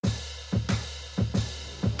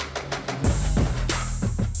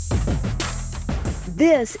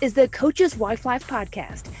This is the Coach's Wife Life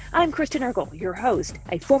podcast. I'm Kristen Ergel, your host,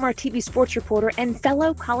 a former TV sports reporter and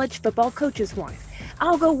fellow college football coach's wife.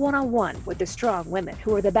 I'll go one-on-one with the strong women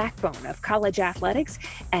who are the backbone of college athletics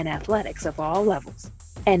and athletics of all levels.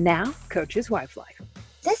 And now, Coach's Wife Life.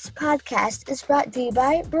 This podcast is brought to you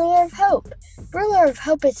by Ruler of Hope. Ruler of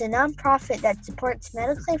Hope is a nonprofit that supports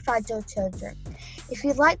medically fragile children. If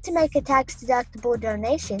you'd like to make a tax-deductible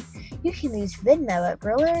donation, you can use Venmo at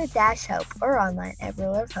Ruler-Hope or online at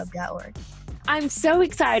rulerofhope.org. I'm so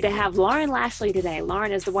excited to have Lauren Lashley today.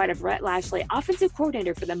 Lauren is the wife of Rhett Lashley, offensive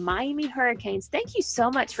coordinator for the Miami Hurricanes. Thank you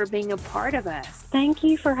so much for being a part of us. Thank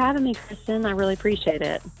you for having me, Kristen. I really appreciate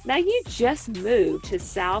it. Now, you just moved to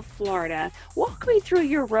South Florida. Walk me through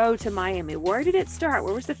your road to Miami. Where did it start?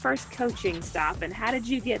 Where was the first coaching stop, and how did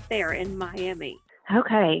you get there in Miami?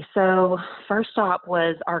 Okay, so first stop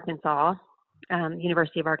was Arkansas,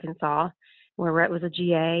 University of Arkansas, where Rhett was a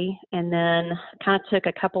GA, and then kind of took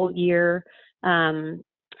a couple-year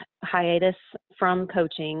hiatus from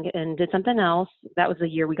coaching and did something else. That was the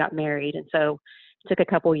year we got married, and so it took a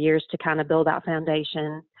couple years to kind of build that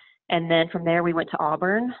foundation. And then from there, we went to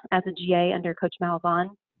Auburn as a GA under Coach Malzahn,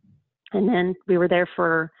 and then we were there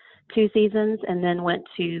for 2 seasons, and then went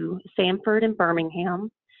to Samford and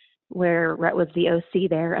Birmingham, where Rhett was the OC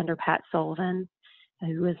there under Pat Sullivan,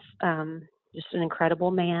 who was just an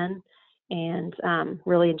incredible man, and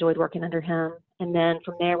really enjoyed working under him. And then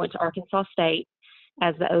from there, went to Arkansas State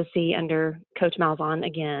as the OC under Coach Malzahn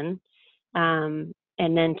again, and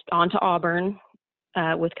then on to Auburn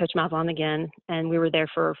with Coach Malzahn again, and we were there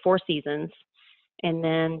for 4 seasons, and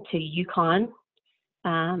then to UConn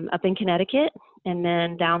up in Connecticut, and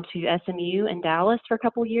then down to SMU and Dallas for a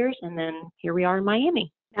couple years, and then here we are in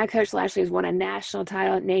Miami. Now, Coach Lashley has won a national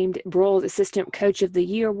title, named Broyles Assistant Coach of the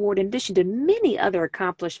Year award, in addition to many other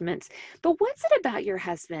accomplishments. But what's it about your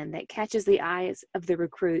husband that catches the eyes of the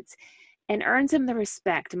recruits and earns him the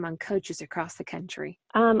respect among coaches across the country?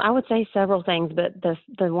 I would say several things, but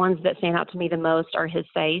the ones that stand out to me the most are his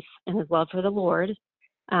faith and his love for the Lord.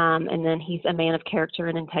 And then he's a man of character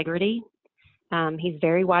and integrity. He's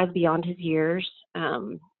very wise beyond his years.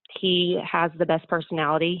 He has the best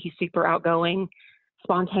personality. He's super outgoing,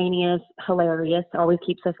 spontaneous, hilarious, always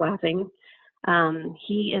keeps us laughing.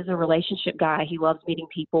 He is a relationship guy. He loves meeting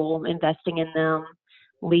people, investing in them,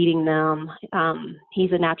 leading them.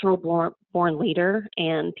 He's a natural born leader,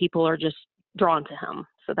 and people are just drawn to him.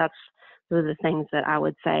 So those are the things that I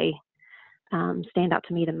would say stand out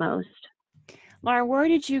to me the most. Lauren, where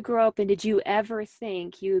did you grow up, and did you ever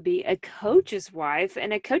think you would be a coach's wife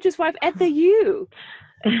and a coach's wife at the U?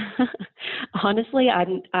 Honestly,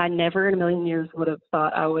 I never in a million years would have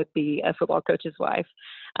thought I would be a football coach's wife.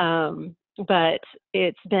 But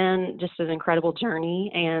it's been just an incredible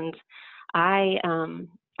journey. And I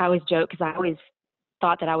always joke, because I always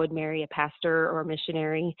thought that I would marry a pastor or a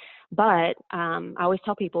missionary. But I always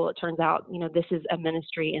tell people, it turns out, this is a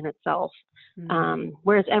ministry in itself.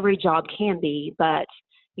 Whereas every job can be, but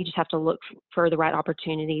you just have to look for the right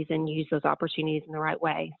opportunities and use those opportunities in the right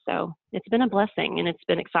way. So it's been a blessing, and it's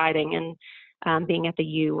been exciting. And being at the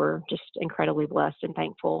U, we're just incredibly blessed and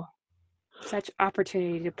thankful. Such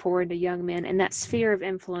opportunity to pour into young men and that sphere of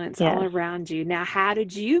influence Yes. all around you. Now, how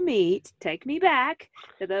did you meet? Take me back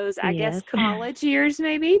to those, I guess, college years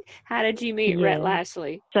maybe. How did you meet Rhett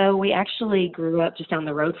Lashley? So we actually grew up just down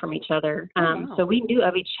the road from each other. Wow. So we knew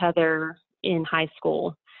of each other in high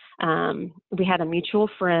school. We had a mutual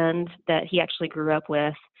friend that he actually grew up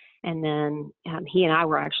with, and then he and I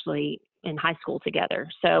were actually in high school together.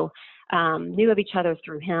 So knew of each other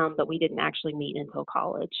through him, but we didn't actually meet until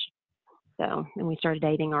college. So, and we started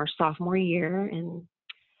dating our sophomore year,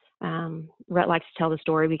 and Rhett likes to tell the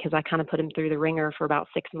story because I kind of put him through the ringer for about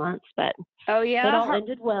 6 months, but it all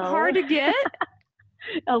ended well. Hard to get?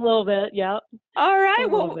 A little bit, yeah. All right.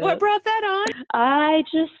 What brought that on?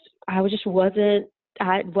 I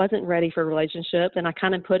wasn't ready for a relationship, and I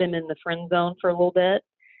kind of put him in the friend zone for a little bit.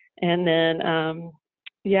 And then,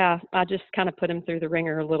 I just kind of put him through the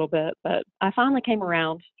ringer a little bit, but I finally came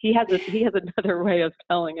around. He has another way of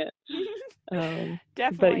telling it.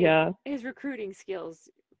 Definitely. But his recruiting skills.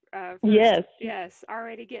 Yes,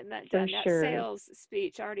 already getting that done. For that sure. Sales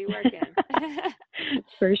speech already working.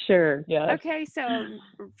 For sure. Yeah. Okay, so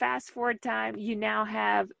fast forward time. You now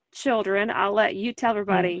have children. I'll let you tell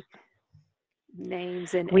everybody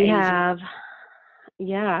names and we ages. have.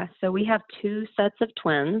 Yeah, so we have 2 sets of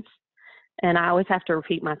twins, and I always have to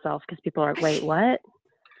repeat myself because people are like, "Wait, what?"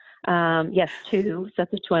 Yes, 2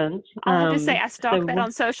 sets of twins. I'll have to say, I stalked that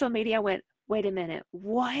on social media. I went, "Wait a minute,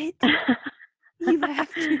 what?" You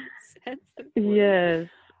have 2 sets of twins. Yes.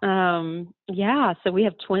 Yeah, so we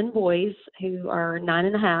have twin boys who are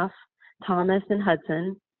 9.5, Thomas and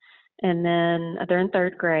Hudson, and then they're in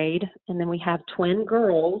third grade. And then we have twin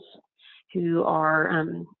girls who are,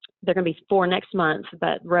 they're going to be 4 next month,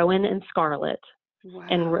 but Rowan and Scarlett. Wow.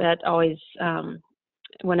 And that always,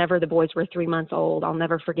 whenever the boys were 3 months old, I'll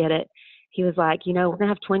never forget it. He was like, we're going to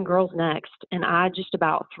have twin girls next. And I just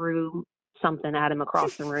about threw something at him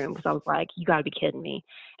across the room because I was like, you got to be kidding me.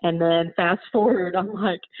 And then fast forward, I'm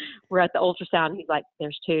like, we're at the ultrasound. He's like,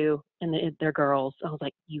 there's 2 and they're girls. I was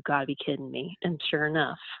like, you got to be kidding me. And sure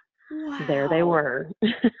enough, there they were.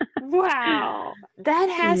 Wow. That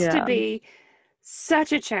has to Yeah. be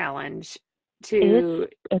such a challenge to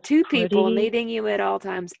It's 2 pretty, people needing you at all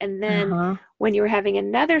times. And then when you're having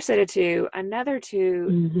another set of 2, another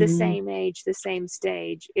 2, the same age, the same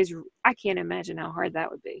stage, I can't imagine how hard that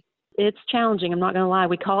would be. It's challenging. I'm not going to lie.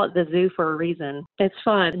 We call it the zoo for a reason. It's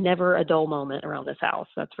fun. Never a dull moment around this house.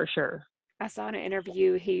 That's for sure. I saw in an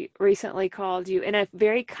interview, he recently called you in a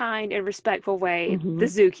very kind and respectful way, the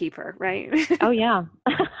zookeeper, right? Oh, yeah.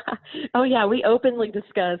 Oh, yeah. We openly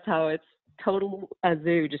discuss how it's total a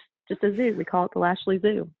zoo, just a zoo. We call it the Lashley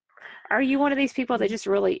Zoo. Are you one of these people that just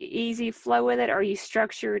really easy flow with it? Or are you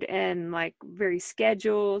structured and like very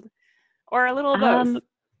scheduled, or a little of both?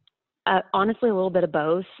 Honestly, a little bit of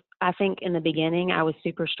both. I think in the beginning I was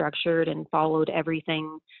super structured and followed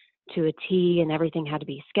everything to a T, and everything had to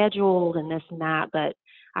be scheduled and this and that. But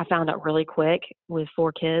I found out really quick with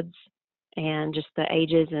 4 kids and just the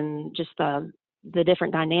ages and just the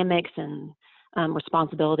different dynamics and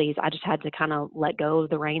responsibilities, I just had to kind of let go of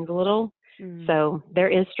the reins a little. So there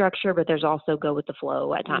is structure, but there's also go with the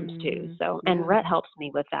flow at times too. So, and Rhett helps me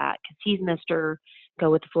with that because he's Mr. Go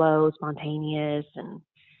with the flow, spontaneous. And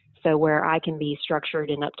so where I can be structured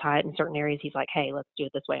and uptight in certain areas, he's like, hey, let's do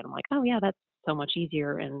it this way. And I'm like, oh yeah, that's so much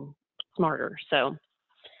easier and smarter. So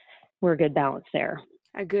we're a good balance there.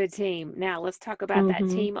 A good team. Now let's talk about that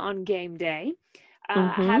team on game day.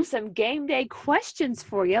 I have some game day questions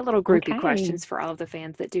for you, little groupie questions for all of the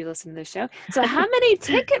fans that do listen to the show. So how many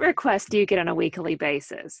ticket requests do you get on a weekly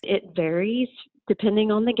basis? It varies depending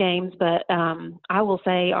on the games, but I will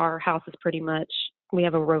say our house is pretty much, we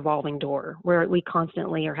have a revolving door where we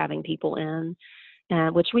constantly are having people in,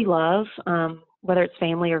 which we love, whether it's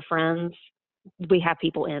family or friends. We have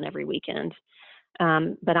people in every weekend.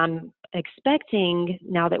 But I'm expecting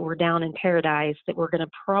now that we're down in paradise that we're going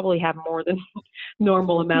to probably have more than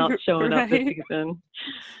normal amounts showing up this season.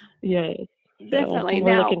 Yes. Definitely. So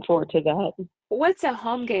we're looking forward to that. What's a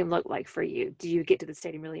home game look like for you? Do you get to the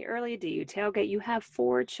stadium really early? Do you tailgate? You have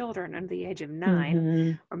 4 children under the age of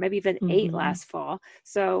 9, or maybe even 8 last fall.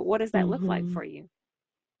 So what does that look like for you?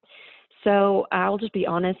 So I'll just be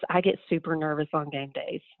honest, I get super nervous on game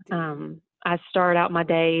days. I start out my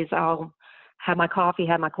days, I'll have my coffee,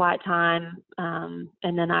 have my quiet time, and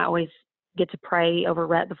then I always get to pray over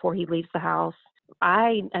Rhett before he leaves the house.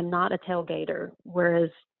 I am not a tailgater,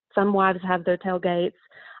 whereas some wives have their tailgates.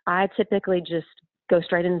 I typically just go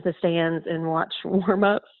straight into the stands and watch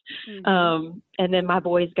warm-ups, and then my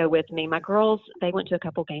boys go with me. My girls, they went to a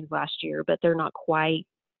couple games last year, but they're not quite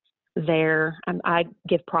there. I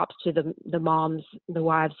give props to the moms, the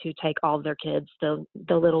wives who take all of their kids, the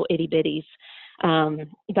little itty bitties.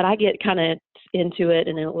 But I get kind of into it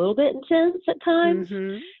and a little bit intense at times.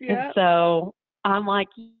 And so I'm like,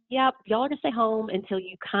 yep, y'all are going to stay home until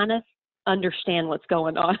you kind of understand what's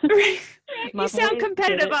going on. You sound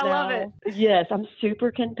competitive. I love it. Yes, I'm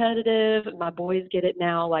super competitive. My boys get it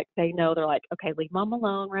now. Like they know, they're like, okay, leave mom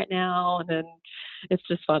alone right now. And then it's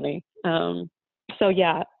just funny. So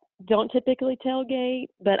yeah, don't typically tailgate,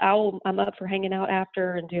 but I'm up for hanging out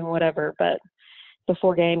after and doing whatever. But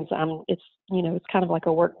before games, it's kind of like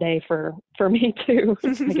a work day for me too,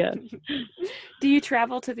 I guess. Do you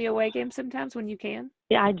travel to the away game sometimes when you can?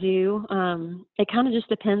 Yeah, I do. It kind of just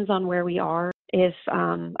depends on where we are. If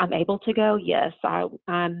I'm able to go, yes,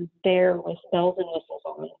 I'm there with bells and whistles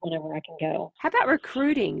on whenever I can go. How about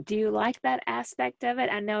recruiting? Do you like that aspect of it?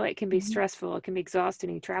 I know it can be stressful. It can be exhausting.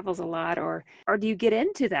 He travels a lot, or do you get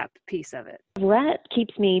into that piece of it? Rhett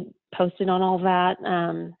keeps me posted on all that.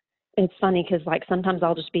 It's funny because like sometimes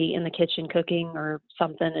I'll just be in the kitchen cooking or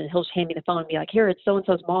something, and he'll just hand me the phone and be like, "Here, it's so and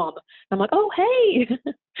so's mom." I'm like, "Oh, hey."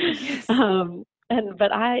 Yes.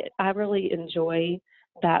 But I really enjoy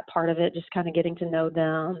that part of it, just kind of getting to know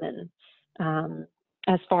them. And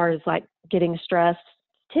as far as like getting stressed,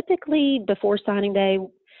 typically before signing day,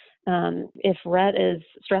 if Rhett is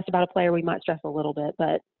stressed about a player, we might stress a little bit.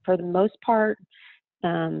 But for the most part,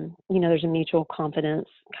 there's a mutual confidence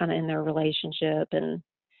kind of in their relationship, and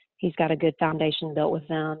he's got a good foundation built with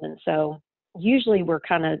them. And so usually we're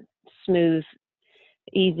kind of smooth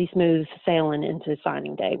easy, smooth sailing into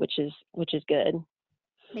signing day, which is good.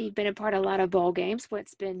 Now, you've been a part of a lot of bowl games.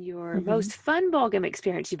 What's been your Mm-hmm. most fun bowl game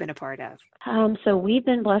experience you've been a part of? So we've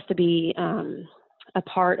been blessed to be a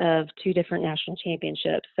part of 2 different national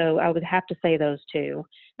championships. So I would have to say those 2.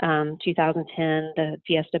 2010, the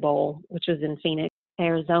Fiesta Bowl, which was in Phoenix,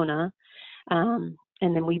 Arizona. And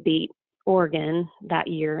then we beat Oregon that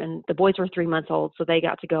year. And the boys were 3 months old, so they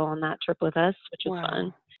got to go on that trip with us, which was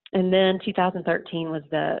fun. And then 2013 was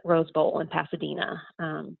the Rose Bowl in Pasadena.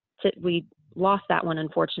 We lost that one,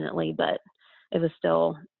 unfortunately, but it was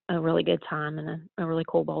still a really good time and a really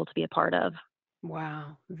cool bowl to be a part of.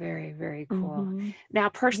 Wow. Very, very cool. Mm-hmm. Now,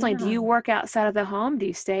 personally, do you work outside of the home? Do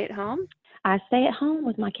you stay at home? I stay at home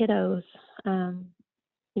with my kiddos.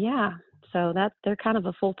 So they're kind of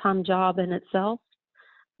a full-time job in itself.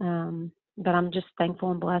 But I'm just thankful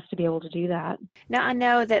and blessed to be able to do that. Now, I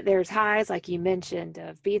know that there's highs, like you mentioned,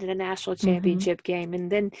 of being in a national championship game,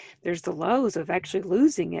 and then there's the lows of actually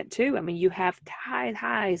losing it too. I mean, you have high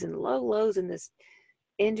highs and low lows in this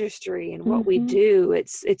industry and what we do.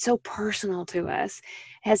 It's so personal to us.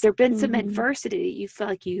 Has there been some adversity that you feel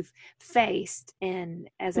like you've faced, and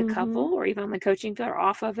as a couple, or even on the coaching field or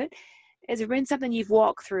off of it, has there been something you've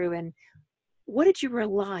walked through, and what did you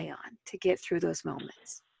rely on to get through those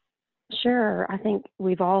moments? Sure. I think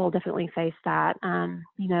we've all definitely faced that.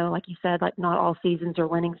 Like you said, like not all seasons are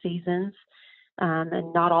winning seasons,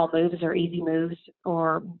 and not all moves are easy moves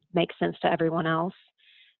or make sense to everyone else.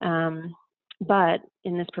 But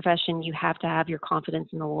in this profession, you have to have your confidence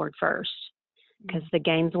in the Lord first, because the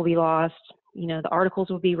games will be lost. The articles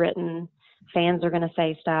will be written. Fans are going to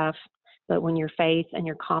say stuff. But when your faith and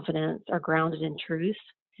your confidence are grounded in truth,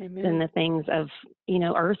 Amen. then the things of,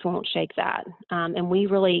 earth won't shake that. And we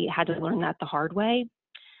really had to learn that the hard way.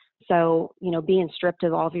 So, being stripped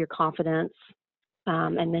of all of your confidence,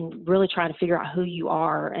 and then really trying to figure out who you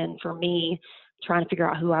are. And for me, trying to figure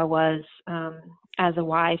out who I was as a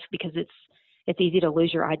wife, because it's easy to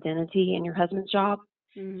lose your identity in your husband's job.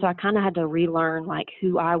 So I kind of had to relearn like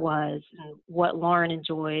who I was and what Lauren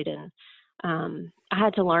enjoyed. And I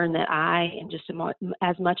had to learn that I am just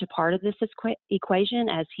as much a part of this equation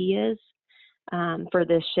as he is, for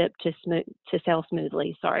this ship to sail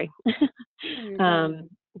smoothly. Sorry.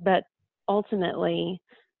 But ultimately,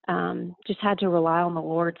 just had to rely on the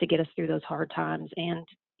Lord to get us through those hard times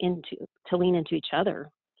and to lean into each other.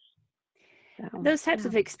 So, those types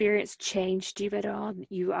of experience changed you at all?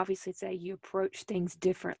 You obviously say you approach things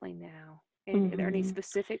differently now. And are there any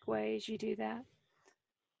specific ways you do that?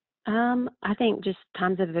 I think just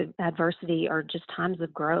times of adversity are just times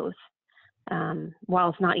of growth. While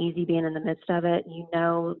it's not easy being in the midst of it,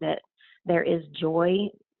 that there is joy,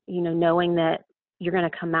 knowing that you're going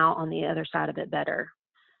to come out on the other side of it better.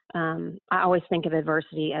 I always think of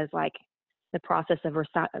adversity as like the process of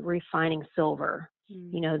refining silver.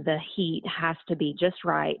 The heat has to be just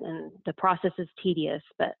right, and the process is tedious,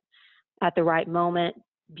 but at the right moment,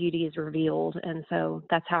 beauty is revealed. And so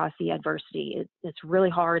that's how I see adversity. It's really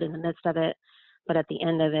hard in the midst of it, but at the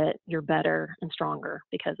end of it, you're better and stronger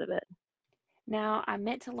because of it. Now, I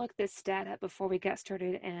meant to look this stat up before we got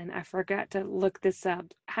started, and I forgot to look this up.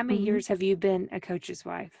 How many years have you been a coach's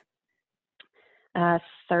wife?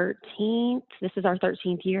 13th. This is our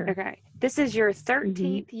 13th year. Okay. This is your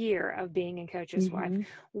 13th year of being a coach's wife.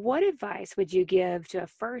 What advice would you give to a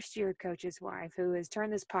first-year coach's wife who has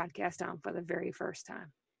turned this podcast on for the very first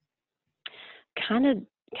time? Kind of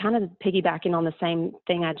piggybacking on the same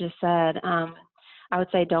thing I just said. I would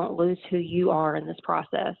say don't lose who you are in this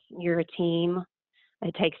process. You're a team.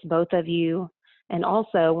 It takes both of you. And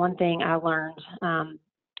also, one thing I learned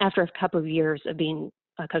after a couple of years of being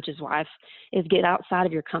a coach's wife is get outside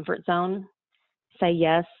of your comfort zone. Say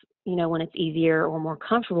yes, when it's easier or more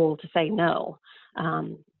comfortable to say no.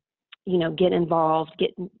 Get involved,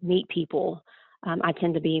 meet people. I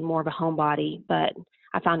tend to be more of a homebody, but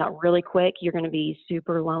I found out really quick you're going to be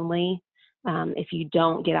super lonely if you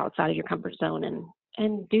don't get outside of your comfort zone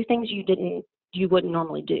and do things you wouldn't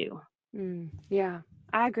normally do. Yeah,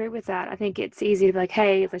 I agree with that. I think it's easy to be like,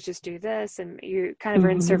 hey, let's just do this. And you're kind of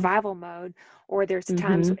in survival mode. Or there's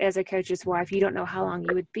times as a coach's wife, you don't know how long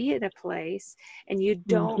you would be in a place and you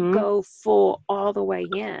don't go full all the way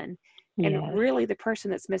in. And really the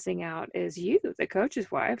person that's missing out is you, the coach's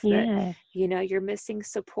wife, that, you're missing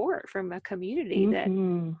support from a community that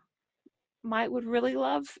would really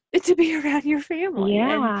love to be around your family.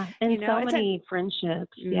 And so many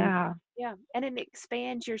friendships. Yeah. And it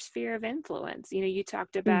expands your sphere of influence. You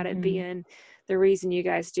talked about it being the reason you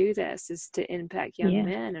guys do this is to impact young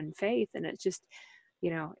men and faith. And it's just,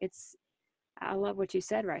 I love what you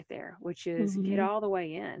said right there, which is get Mhm. all the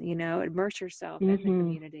way in, immerse yourself in the Mhm.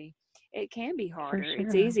 community. It can be For harder.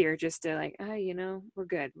 It's sure. easier just to like, oh, we're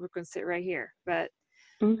good. We're going to sit right here. But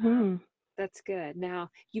Mhm. that's good. Now,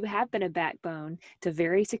 you have been a backbone to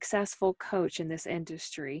very successful coach in this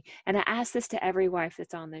industry. And I ask this to every wife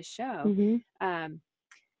that's on this show. Mhm. Um,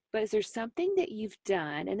 but is there something that you've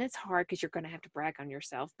done, and it's hard because you're going to have to brag on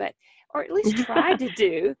yourself, but, or at least try to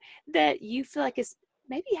do, that you feel like is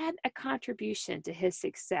maybe had a contribution to his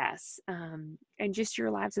success and just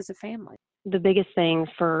your lives as a family? The biggest thing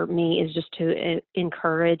for me is just to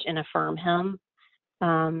encourage and affirm him.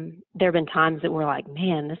 There have been times that we're like,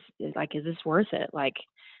 man, this is like, is this worth it? Like,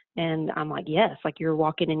 and I'm like, yes, like you're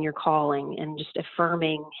walking in your calling and just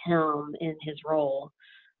affirming him in his role.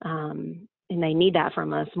 And they need that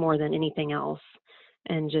from us more than anything else.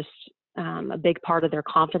 And just a big part of their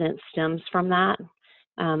confidence stems from that.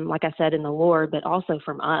 Like I said, in the Lord, but also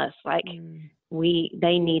from us. Like Mm.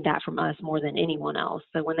 they need that from us more than anyone else.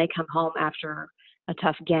 So when they come home after a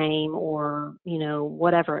tough game or,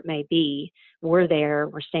 whatever it may be, we're there,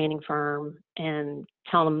 we're standing firm and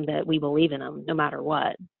tell them that we believe in them no matter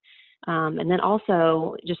what. And then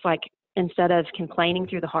also just like instead of complaining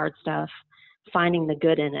through the hard stuff, finding the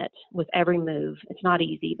good in it with every move. It's not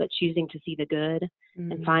easy, but choosing to see the good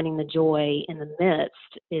and Mm. finding the joy in the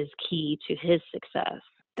midst is key to his success.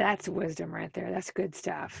 That's wisdom right there. That's good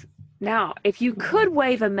stuff. Now, if you Yeah. could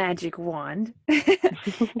wave a magic wand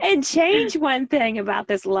and change one thing about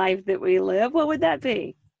this life that we live, what would that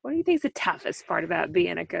be? What do you think is the toughest part about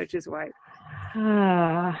being a coach's wife?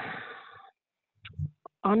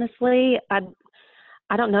 Honestly, I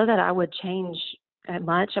don't know that I would change that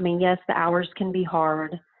much. I mean, yes, the hours can be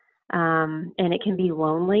hard, and it can be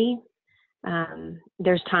lonely.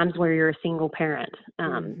 There's times where you're a single parent,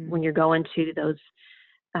 Mm-hmm. when you're going to those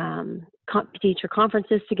teacher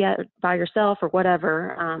conferences to get by yourself or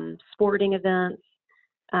whatever, sporting events.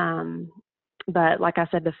 Um, but like I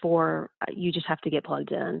said before, you just have to get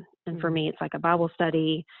plugged in. And for Mm-hmm. me, it's like a Bible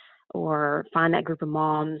study or find that group of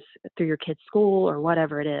moms through your kid's school or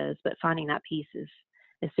whatever it is. But finding that piece is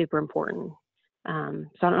super important. So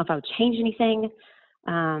I don't know if I would change anything,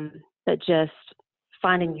 but just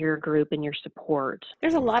finding your group and your support.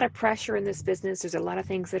 There's a lot of pressure in this business. There's a lot of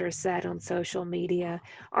things that are said on social media.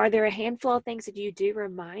 Are there a handful of things that you do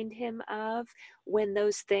remind him of when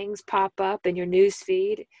those things pop up in your news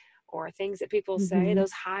feed, or things that people say, Mm-hmm.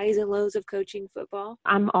 those highs and lows of coaching football?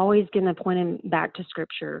 I'm always going to point him back to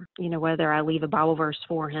scripture, whether I leave a Bible verse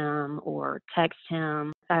for him or text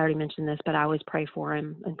him. I already mentioned this, but I always pray for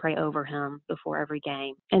him and pray over him before every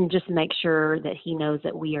game and just make sure that he knows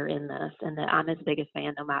that we are in this and that I'm his biggest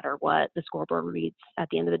fan no matter what the scoreboard reads at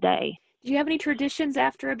the end of the day. Do you have any traditions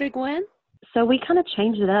after a big win? So we kind of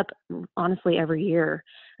change it up, honestly, every year.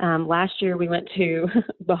 Last year we went to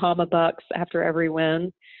Bahama Bucks after every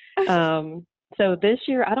win. So this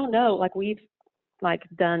year, I don't know, like we've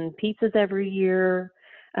done pizzas every year.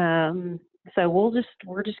 So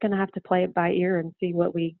we're just going to have to play it by ear and see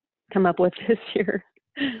what we come up with this year.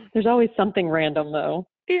 There's always something random though.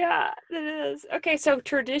 Yeah, it is. Okay, so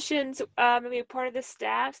traditions, maybe a part of the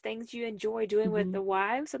staff, things you enjoy doing with Hmm. the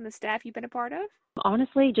wives and the staff you've been a part of?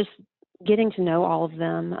 Honestly, just getting to know all of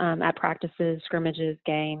them at practices, scrimmages,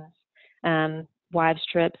 games. Wives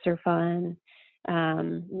trips are fun.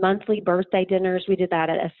 Monthly birthday dinners. We did that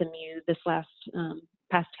at SMU this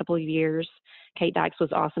past couple of years. Kate Dykes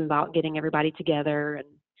was awesome about getting everybody together, and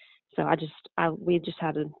so we just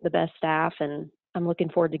had the best staff, and I'm looking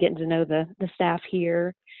forward to getting to know the staff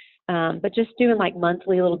here. But just doing like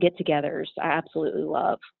monthly little get-togethers, I absolutely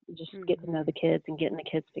love. Just get to know the kids and getting the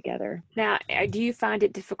kids together. Now, do you find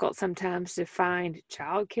it difficult sometimes to find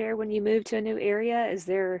childcare when you move to a new area?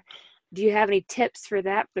 Do you have any tips for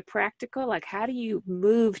that, the practical? Like, how do you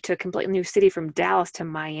move to a completely new city from Dallas to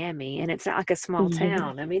Miami? And it's not like a small Yeah.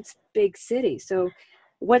 town. I mean, it's a big city. So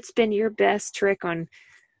what's been your best trick on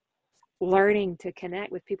learning to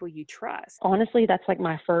connect with people you trust? Honestly, that's like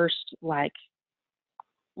my first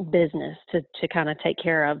business to kind of take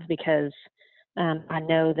care of because I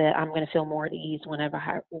know that I'm going to feel more at ease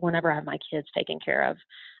whenever I have my kids taken care of.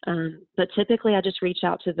 But typically, I just reach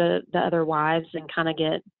out to the other wives and kind of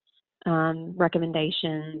get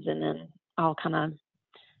recommendations, and then I'll kind of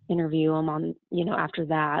interview them on after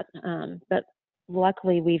that. But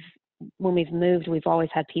luckily, when we've moved, we've always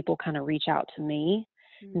had people kind of reach out to me,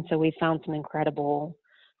 and so we've found some incredible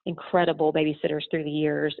babysitters through the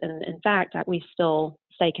years. And in fact, we still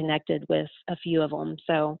stay connected with a few of them.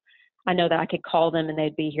 So I know that I could call them and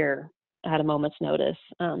they'd be here at a moment's notice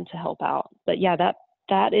to help out. But yeah,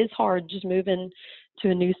 that is hard, just moving to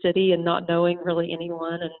a new city and not knowing really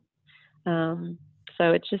anyone. And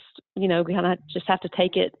So it's just, we kind of just have to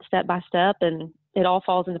take it step by step, and it all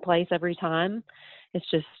falls into place every time. It's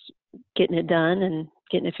just getting it done and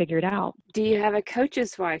getting it figured out. Do you have a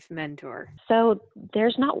coach's wife mentor? So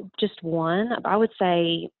there's not just one. I would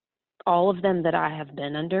say all of them that I have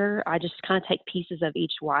been under, I just kind of take pieces of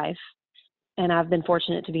each wife. And I've been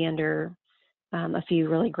fortunate to be under a few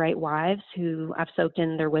really great wives who I've soaked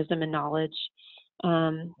in their wisdom and knowledge.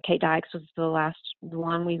 Kate Dykes was the last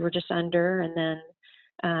one we were just under. And then,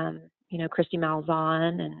 Christy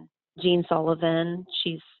Malzahn and Jean Sullivan.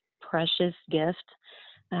 She's precious gift.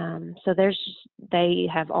 So they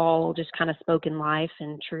have all just kind of spoken life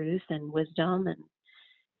and truth and wisdom. And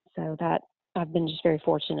so that I've been just very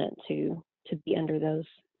fortunate to be under those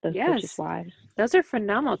coaches' wives. Those are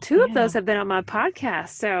phenomenal. Two of those have been on my podcast.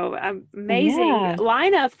 So amazing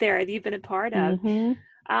lineup there that you've been a part of. Mm-hmm.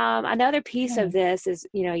 Another piece of this is,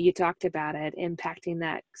 you talked about it, impacting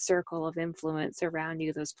that circle of influence around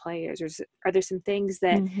you, those players. Are there some things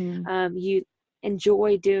that you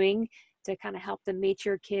enjoy doing to kind of help them meet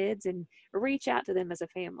your kids and reach out to them as a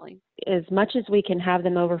family? As much as we can have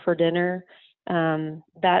them over for dinner,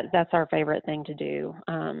 that's our favorite thing to do.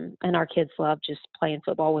 And our kids love just playing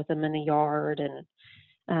football with them in the yard.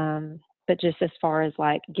 And, but just as far as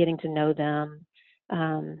like getting to know them,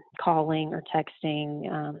 calling or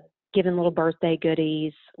texting, giving little birthday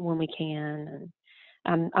goodies when we can.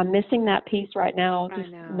 And I'm missing that piece right now,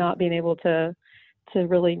 just not being able to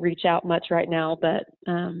really reach out much right now, but,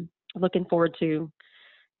 looking forward to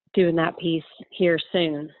doing that piece here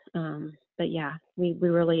soon. But yeah, we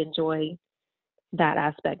really enjoy that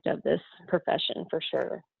aspect of this profession for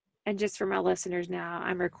sure. And just for my listeners now,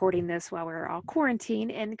 I'm recording this while we're all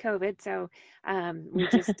quarantined and COVID. So we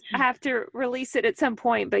just have to release it at some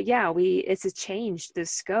point. But yeah, it's changed the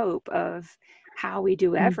scope of how we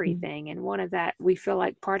do everything. And one of that, we feel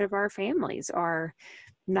like part of our families are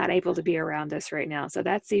not able to be around us right now. So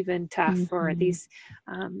that's even tough for these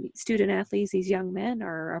student athletes. These young men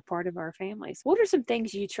are a part of our families. What are some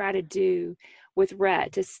things you try to do with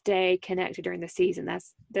Rhett to stay connected during the season?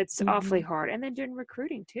 That's awfully hard. And then doing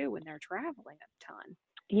recruiting too, when they're traveling a ton.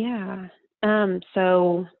 Yeah.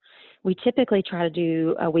 So we typically try to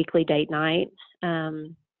do a weekly date night.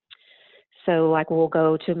 So like we'll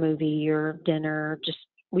go to a movie or dinner,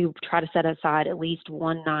 we try to set aside at least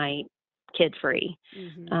one night kid free.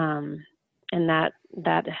 And that's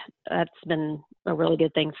been a really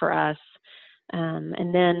good thing for us.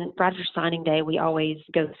 And then right after signing day, we always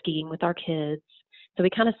go skiing with our kids. So we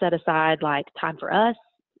kind of set aside like time for us,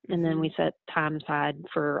 and then we set time aside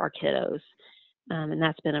for our kiddos. And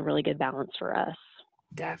that's been a really good balance for us.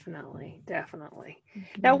 Definitely.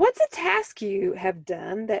 Now, what's a task you have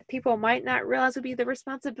done that people might not realize would be the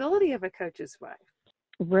responsibility of a coach's wife?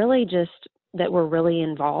 Really just that we're really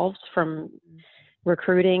involved, from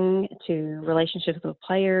recruiting to relationships with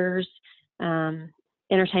players,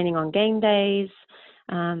 entertaining on game days.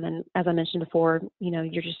 And as I mentioned before,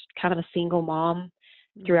 you're just kind of a single mom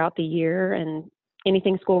throughout the year, and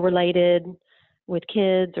anything school related with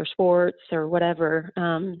kids or sports or whatever.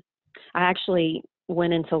 I actually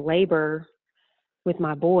went into labor with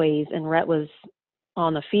my boys, and Rhett was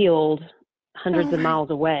on the field hundreds of miles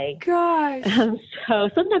away. Gosh. So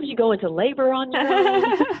sometimes you go into labor on your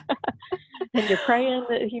own and you're praying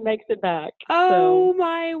that he makes it back. Oh,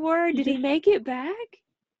 my word. Did he make it back?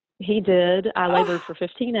 He did. I labored for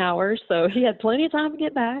 15 hours, so he had plenty of time to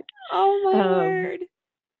get back. Oh, my word.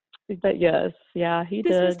 But yes, yeah, he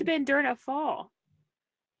did. This must have been during a fall.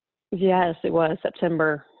 Yes, it was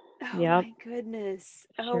September. Oh, my goodness.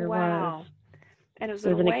 Oh, sure wow. Was. And it was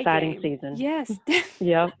an exciting game. Season. Yes.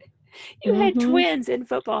 Yep. You had twins in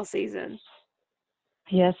football season.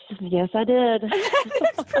 Yes, I did.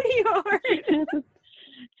 That's pretty hard. It's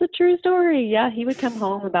a true story. Yeah, he would come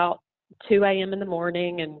home about 2 a.m. in the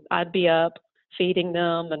morning, and I'd be up feeding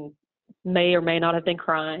them, and may or may not have been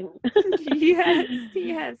crying.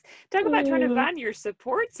 Yes. Talk about trying to find your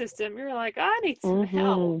support system. You're like, I need some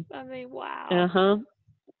help. I mean, wow.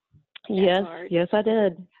 Yes, I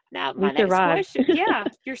did. Now, my next question,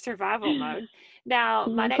 your survival mode. Now,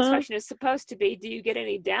 my next question is supposed to be, do you get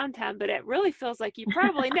any downtime? But it really feels like you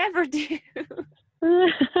probably never do.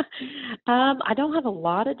 I don't have a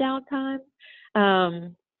lot of downtime.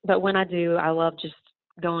 But when I do, I love just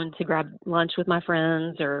going to grab lunch with my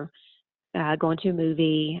friends or going to a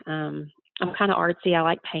movie. I'm kind of artsy. I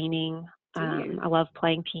like painting. I love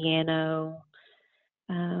playing piano.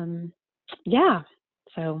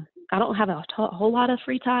 So I don't have a whole lot of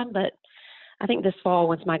free time, but I think this fall,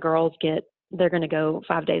 once my girls they're going to go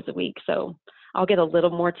 5 days a week. So I'll get a little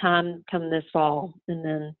more time come this fall, and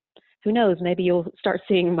then who knows, maybe you'll start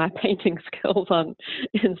seeing my painting skills on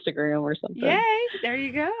Instagram or something. Yay, there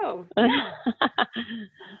you go.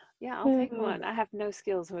 Yeah, I'll take one. I have no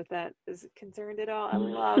skills with that is concerned at all. I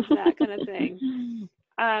love that kind of thing.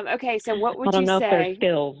 Okay, so what would you say? I don't know if there's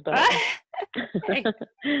skills, but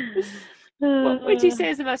what would you say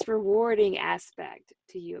is the most rewarding aspect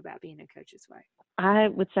to you about being a coach's wife? I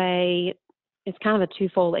would say it's kind of a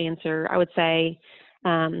twofold answer. I would say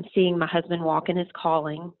seeing my husband walk in his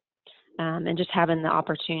calling and just having the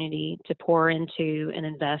opportunity to pour into and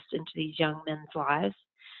invest into these young men's lives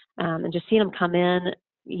and just seeing them come in,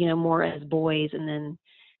 more as boys and then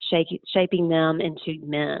shaping them into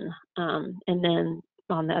men. And then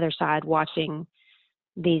on the other side, watching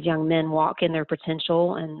these young men walk in their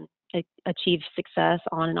potential and achieve success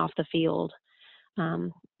on and off the field.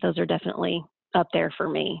 Those are definitely up there for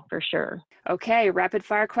me, for sure. Okay, rapid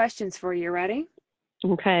fire questions for you. Ready?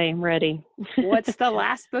 Okay, I'm ready. What's the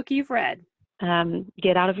last book you've read?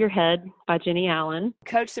 Get Out of Your Head by Jenny Allen.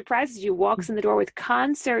 Coach surprises you, walks in the door with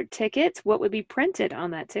concert tickets. What would be printed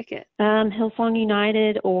on that ticket? Hillsong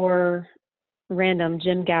United or random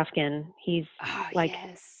Jim Gaffigan. He's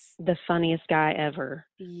the funniest guy ever.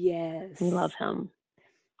 Yes. We love him.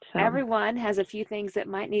 So. Everyone has a few things that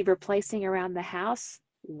might need replacing around the house.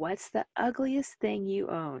 What's the ugliest thing you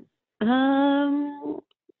own?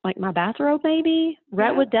 Like my bathrobe, maybe.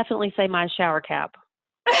 Rhett would definitely say my shower cap.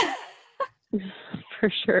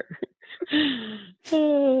 For sure.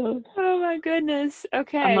 Oh my goodness.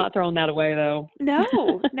 Okay. I'm not throwing that away though.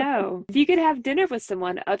 No. If you could have dinner with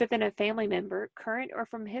someone other than a family member, current or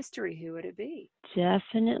from history, who would it be?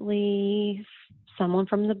 Definitely someone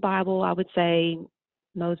from the Bible. I would say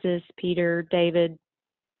Moses, Peter, David,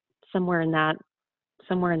 somewhere in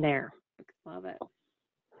there. Love it.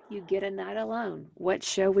 You get a night alone. What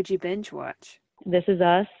show would you binge watch? This Is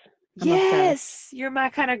Us. Yes, you're my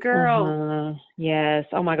kind of girl. Yes.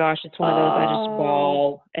 Oh my gosh, it's one of those I just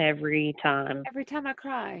bawl every time. Every time I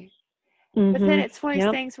cry. Mm-hmm. But then it's one of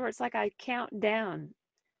these things where it's like I count down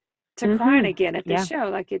to crying again at the show.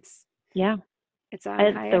 Like it's on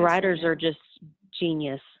hiatus. The writers are just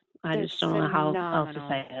genius. I just don't know how else to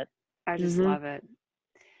say it. I just love it.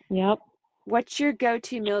 Yep. What's your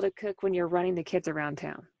go-to meal to cook when you're running the kids around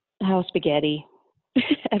town? Oh, spaghetti.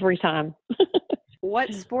 Every time.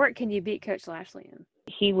 What sport can you beat Coach Lashley in?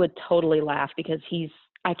 He would totally laugh because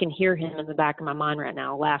I can hear him in the back of my mind right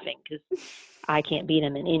now laughing because I can't beat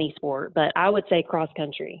him in any sport. But I would say cross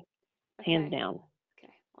country, hands down.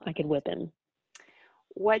 Okay. I could whip him.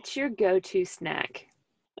 What's your go-to snack?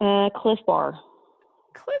 Cliff Bar.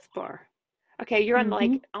 Cliff Bar. Okay, you're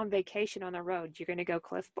on vacation on the road. You're gonna go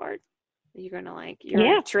Cliff Bar. You're gonna on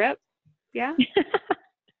a trip. Yeah.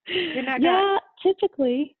 You're not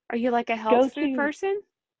typically. Are you like a health food person?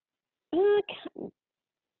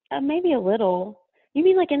 Maybe a little. You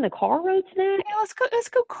mean like in the car road snack? Yeah, let's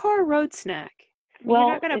go car road snack. Well,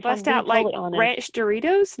 you're not gonna bust out like ranch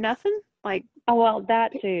Doritos, nothing like. Oh well,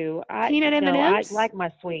 that too. Peanut M&Ms. I like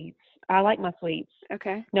my sweets.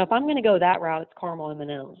 Okay. No, if I'm gonna go that route, it's caramel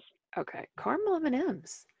M&Ms. Okay, caramel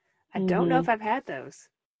M&Ms. I don't know if I've had those.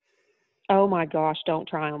 Oh my gosh, don't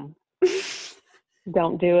try them.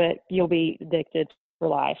 Don't do it. You'll be addicted for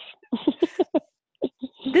life.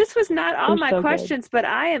 This was not all my questions, but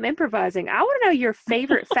I am improvising. I want to know your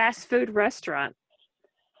favorite fast food restaurant.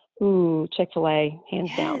 Ooh, Chick-fil-A,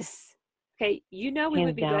 hands down. Okay, we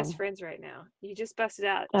would be best friends right now. You just busted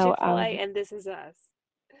out Chick-fil-A and This Is Us.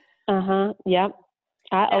 Yep.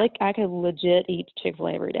 I could legit eat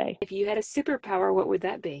Chick-fil-A every day. If you had a superpower, what would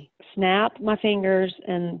that be? Snap my fingers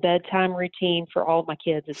and bedtime routine for all of my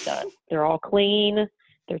kids is done. They're all clean.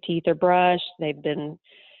 Their teeth are brushed. They've been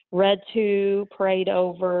read to, prayed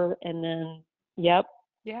over, and then,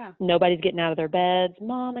 nobody's getting out of their beds.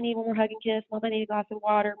 Mom, I need one more hug and kiss. Mom, I need a glass of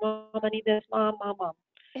water. Mom, I need this. Mom.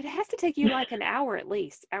 It has to take you like an hour at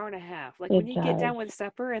least, hour and a half. Like when you get done with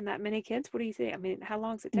supper and that many kids, what do you think? I mean, how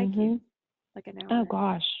long does it take you? Like an hour? Oh,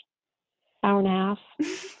 gosh. Hour and a half.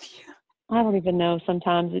 I don't even know.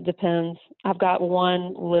 Sometimes it depends. I've got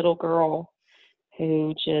one little girl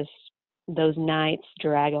who just, those nights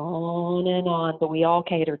drag on and on, but we all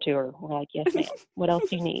cater to her. We're like, yes, ma'am. What else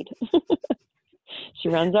do you need? She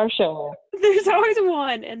runs our show. There's always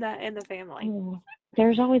one in the family.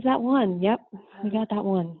 There's always that one. Yep. We got that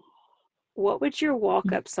one. What would your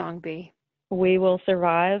walk-up song be? We Will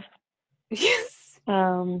Survive. Yes.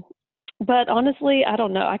 But honestly, I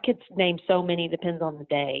don't know. I could name so many, depends on the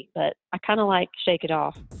day. But I kind of like Shake It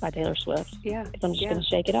Off by Taylor Swift. Yeah. Because I'm just going to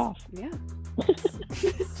shake it off. Yeah.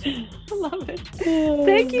 I love it.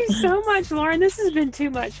 Thank you so much, Lauren. This has been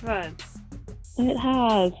too much fun. It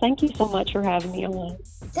has. Thank you so much for having me on.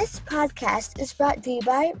 This podcast is brought to you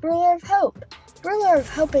by Ruler of Hope. Ruler of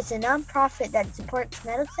Hope is a nonprofit that supports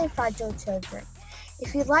medically fragile children.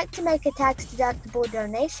 If you'd like to make a tax-deductible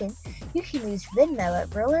donation, you can use Venmo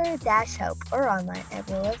at Ruler-Hope or online at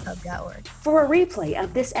rulerofhope.org. For a replay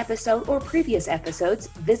of this episode or previous episodes,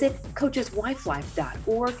 visit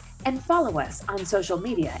coacheswifelife.org and follow us on social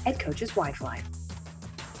media at Coaches Wife Life.